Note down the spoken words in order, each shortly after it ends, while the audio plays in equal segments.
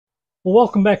Well,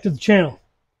 welcome back to the channel.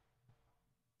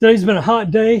 Today's been a hot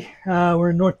day.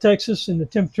 We're in North Texas, and the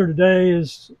temperature today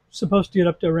is supposed to get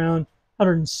up to around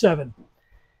 107.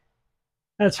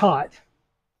 That's hot.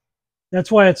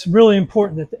 That's why it's really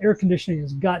important that the air conditioning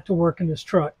has got to work in this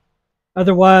truck.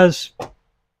 Otherwise,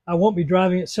 I won't be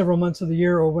driving it several months of the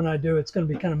year, or when I do, it's going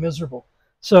to be kind of miserable.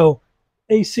 So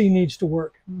AC needs to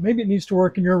work. Maybe it needs to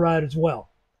work in your ride as well.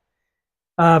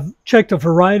 I've checked a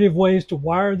variety of ways to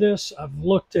wire this. I've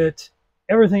looked at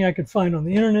everything I could find on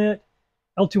the internet,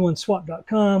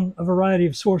 lt1swap.com, a variety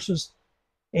of sources,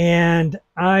 and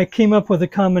I came up with a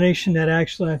combination that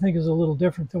actually I think is a little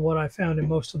different than what I found in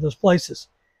most of those places.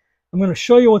 I'm going to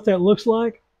show you what that looks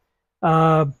like.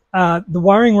 The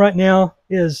wiring right now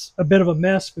is a bit of a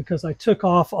mess because I took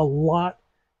off a lot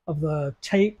of the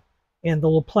tape and the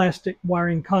little plastic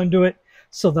wiring conduit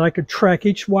so that I could track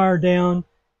each wire down,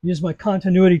 use my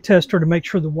continuity tester to make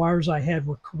sure the wires I had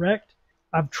were correct.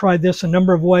 I've tried this a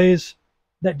number of ways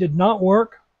that did not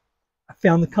work. I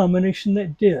found the combination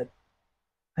that did.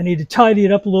 I need to tidy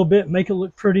it up a little bit, make it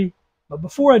look pretty. But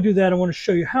before I do that, I want to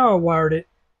show you how I wired it,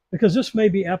 because this may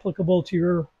be applicable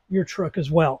to your truck as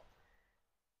well.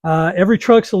 Every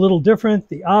truck's a little different.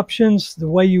 The options, the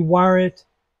way you wire it,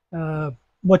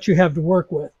 what you have to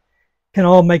work with can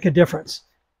all make a difference.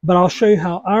 But I'll show you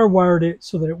how I wired it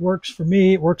so that it works for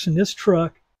me. It works in this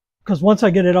truck, because once I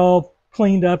get it all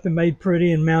cleaned up and made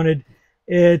pretty and mounted,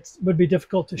 it would be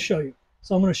difficult to show you.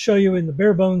 So I'm going to show you in the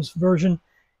bare bones version,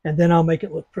 and then I'll make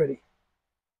it look pretty. Okay,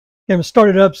 I'm going to start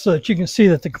it up so that you can see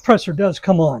that the compressor does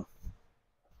come on.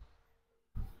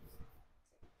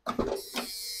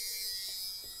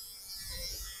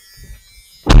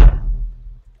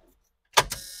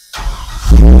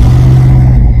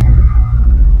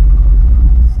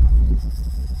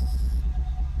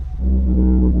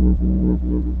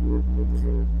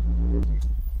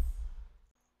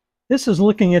 This is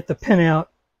looking at the pinout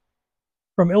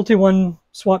from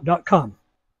lt1swap.com.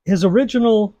 His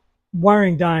original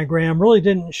wiring diagram really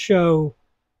didn't show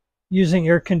using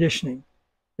air conditioning.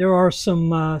 There are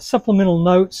some supplemental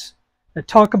notes that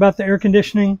talk about the air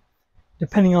conditioning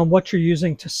depending on what you're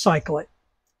using to cycle it.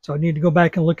 So I need to go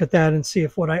back and look at that and see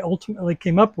if what I ultimately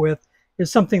came up with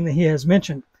is something that he has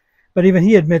mentioned. But even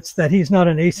he admits that he's not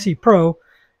an AC pro,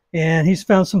 and he's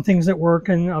found some things that work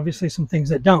and obviously some things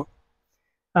that don't.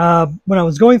 When I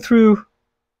was going through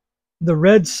the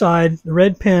red side, the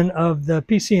red pin of the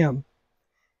PCM,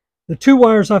 the two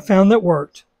wires I found that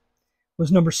worked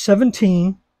was number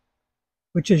 17,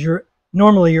 which is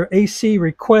normally your AC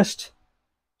request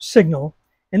signal.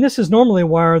 And this is normally a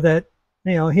wire that,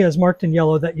 he has marked in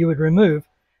yellow that you would remove.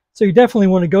 So you definitely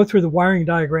want to go through the wiring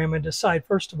diagram and decide,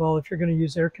 first of all, if you're going to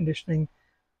use air conditioning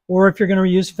or if you're going to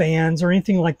use fans or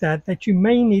anything like that, that you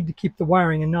may need to keep the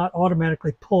wiring and not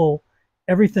automatically pull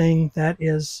everything that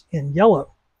is in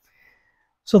yellow.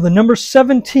 So the number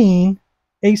 17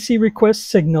 AC request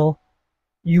signal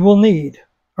you will need,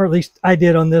 or at least I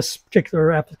did on this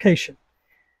particular application.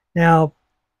 Now,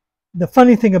 the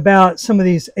funny thing about some of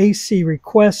these AC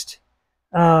request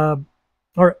or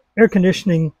air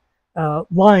conditioning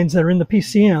lines that are in the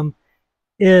PCM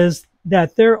is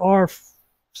that there are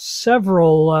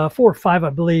several, 4 or 5, I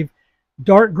believe,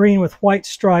 dark green with white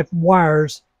stripe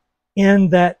wires in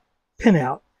that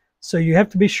pinout. So you have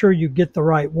to be sure you get the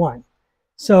right one.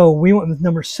 So we went with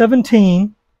number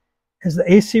 17 as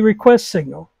the AC request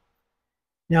signal.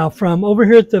 Now from over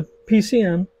here at the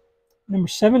PCM, number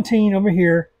 17 over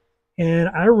here, and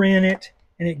I ran it,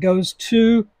 and it goes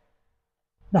to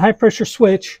the high pressure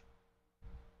switch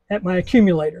at my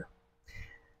accumulator.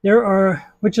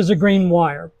 Which is a green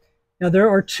wire. Now there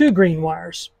are 2 green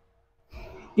wires.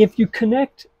 If you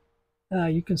connect,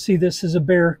 you can see this is a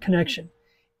bare connection.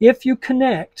 If you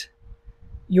connect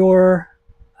your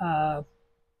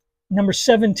number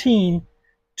 17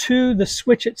 to the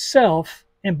switch itself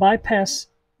and bypass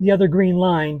the other green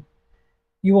line,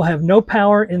 you will have no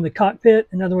power in the cockpit.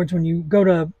 In other words, when you go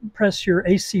to press your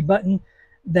AC button,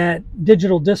 that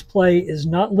digital display is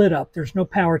not lit up. There's no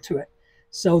power to it.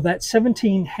 So that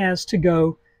 17 has to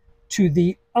go to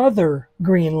the other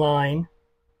green line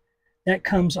that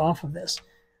comes off of this.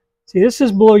 See, this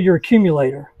is below your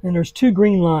accumulator, and there's 2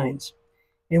 green lines.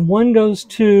 And one goes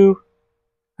to,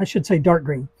 I should say dark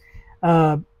green.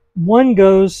 One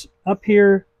goes up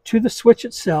here to the switch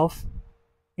itself,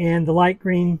 and the light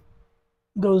green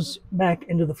goes back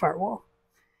into the firewall.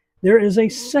 There is a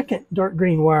second dark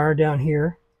green wire down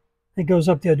here that goes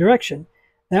up the other direction.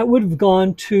 That would have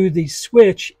gone to the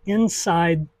switch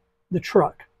inside the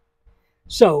truck.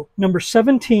 So number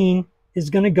 17 is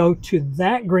going to go to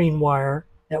that green wire.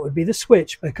 That would be the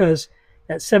switch, because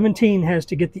that 17 has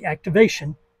to get the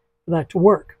activation for for that to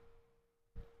work.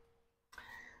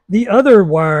 The other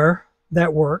wire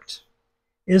that worked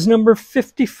is number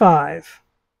 55.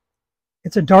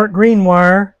 It's a dark green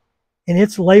wire, and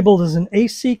it's labeled as an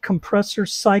AC compressor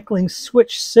cycling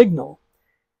switch signal.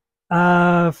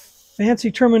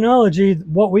 Fancy terminology,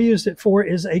 what we used it for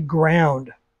is a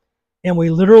ground. And we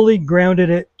literally grounded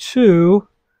it to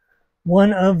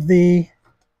one of the,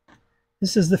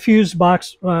 this is the fuse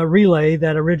box relay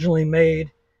that originally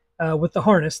made with the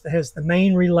harness that has the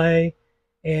main relay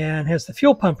and has the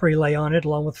fuel pump relay on it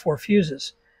along with 4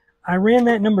 fuses. I ran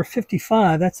that number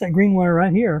 55, that's that green wire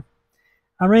right here.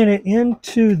 I ran it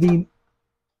into the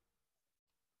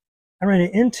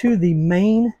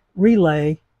main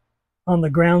relay on the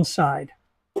ground side.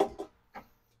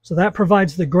 So that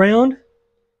provides the ground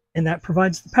and that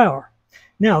provides the power.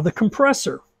 Now the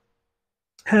compressor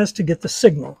has to get the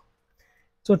signal.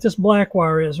 That's what this black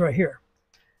wire is right here.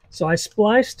 So I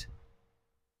spliced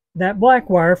that black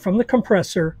wire from the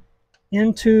compressor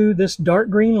into this dark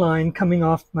green line coming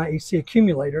off my AC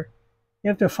accumulator. You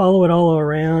have to follow it all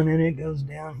around, and it goes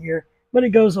down here, but it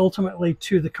goes ultimately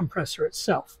to the compressor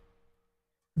itself.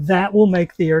 That will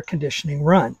make the air conditioning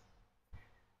run.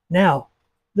 Now,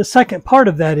 the second part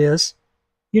of that is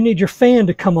you need your fan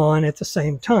to come on at the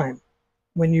same time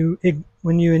when you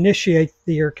initiate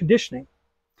the air conditioning.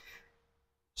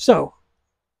 So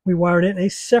we wired in a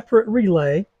separate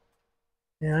relay,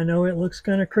 and I know it looks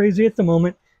kind of crazy at the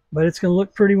moment, but it's going to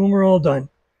look pretty when we're all done.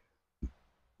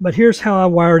 But here's how I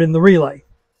wired in the relay.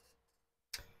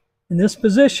 In this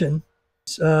position,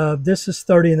 this is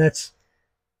 30 and that's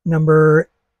number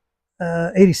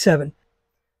 87.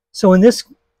 So in this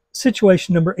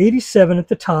situation, number 87 at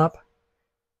the top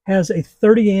has a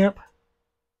 30 amp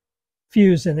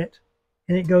fuse in it,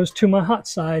 and it goes to my hot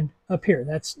side up here.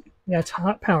 That's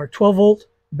hot power, 12 volt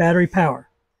battery power.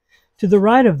 To the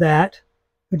right of that,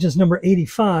 which is number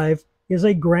 85, is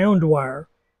a ground wire,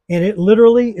 and it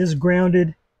literally is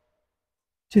grounded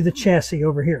to the chassis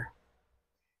over here.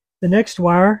 The next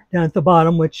wire down at the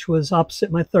bottom, which was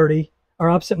opposite my 30, or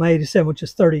opposite my 87, which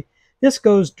is 30, this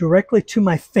goes directly to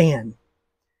my fan.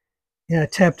 And I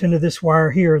tapped into this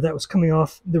wire here that was coming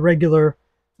off the regular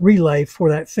relay for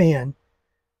that fan.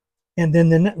 And then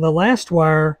the last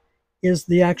wire is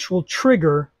the actual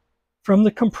trigger from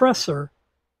the compressor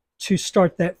to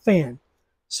start that fan.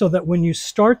 So that when you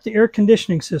start the air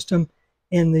conditioning system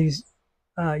and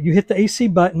you hit the AC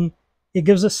button, it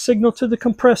gives a signal to the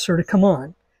compressor to come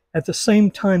on. At the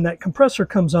same time that compressor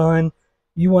comes on,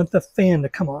 you want the fan to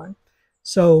come on.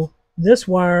 So this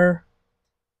wire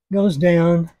goes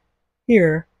down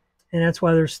here, and that's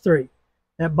why there's 3.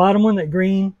 That bottom one, that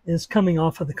green, is coming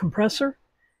off of the compressor,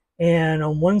 and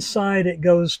on one side it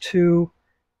goes to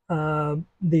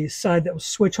the side that will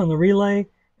switch on the relay,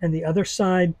 and the other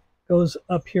side goes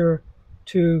up here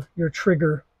to your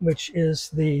trigger, which is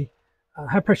the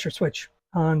high pressure switch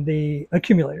on the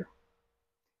accumulator.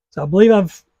 So I believe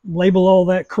I've labeled all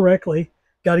that correctly.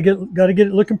 Got to get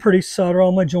it looking pretty. Solder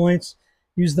all my joints.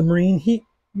 Use the marine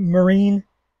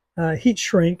heat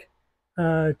shrink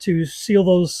to seal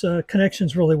those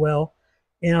connections really well.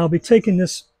 And I'll be taking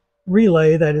this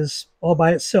relay that is all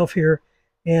by itself here,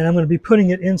 and I'm going to be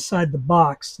putting it inside the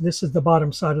box. This is the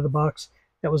bottom side of the box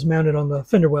that was mounted on the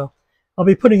fender well. I'll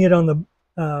be putting it on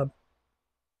the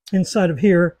inside of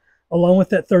here along with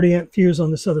that 30 amp fuse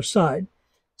on this other side.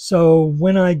 So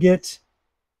when I get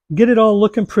it all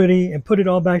looking pretty and put it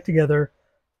all back together,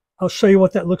 I'll show you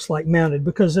what that looks like mounted,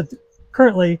 because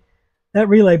currently that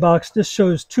relay box just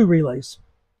shows 2 relays.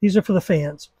 These are for the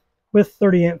fans with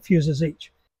 30 amp fuses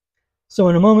each. So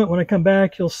in a moment when I come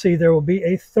back, you'll see there will be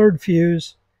a 3rd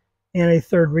fuse and a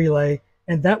 3rd relay,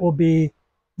 and that will be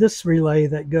this relay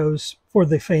that goes for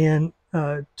the fan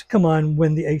to come on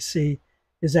when the AC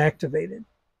is activated.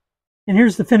 And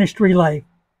here's the finished relay.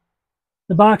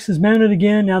 The box is mounted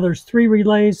again. Now there's 3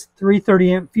 relays, 3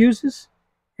 30 amp fuses.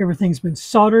 Everything's been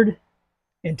soldered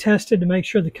and tested to make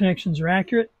sure the connections are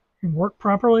accurate and work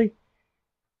properly.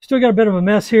 Still got a bit of a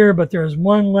mess here, but there's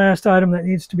one last item that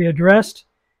needs to be addressed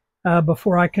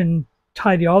before I can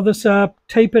tidy all this up,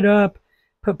 tape it up,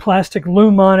 put plastic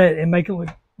loom on it, and make it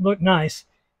look nice.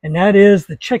 And that is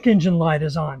the check engine light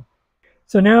is on.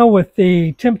 So now with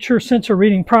the temperature sensor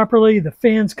reading properly, the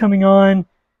fans coming on,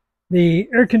 the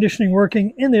air conditioning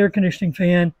working, and the air conditioning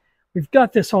fan, we've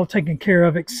got this all taken care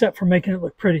of except for making it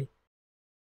look pretty.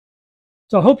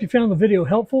 So I hope you found the video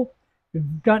helpful.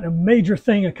 We've gotten a major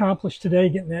thing accomplished today,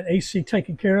 getting that AC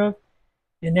taken care of.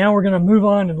 And now we're going to move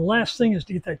on, and the last thing is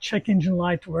to get that check engine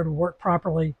light to where it'll work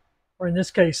properly, or in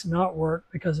this case, not work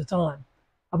because it's on.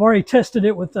 I've already tested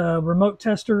it with a remote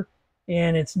tester,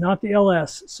 and it's not the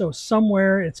LS. So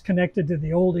somewhere it's connected to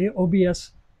the old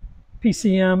OBS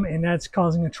PCM, and that's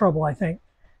causing a trouble, I think.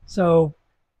 So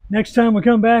next time we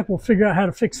come back, we'll figure out how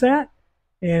to fix that.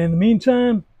 And in the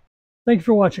meantime, thank you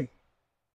for watching.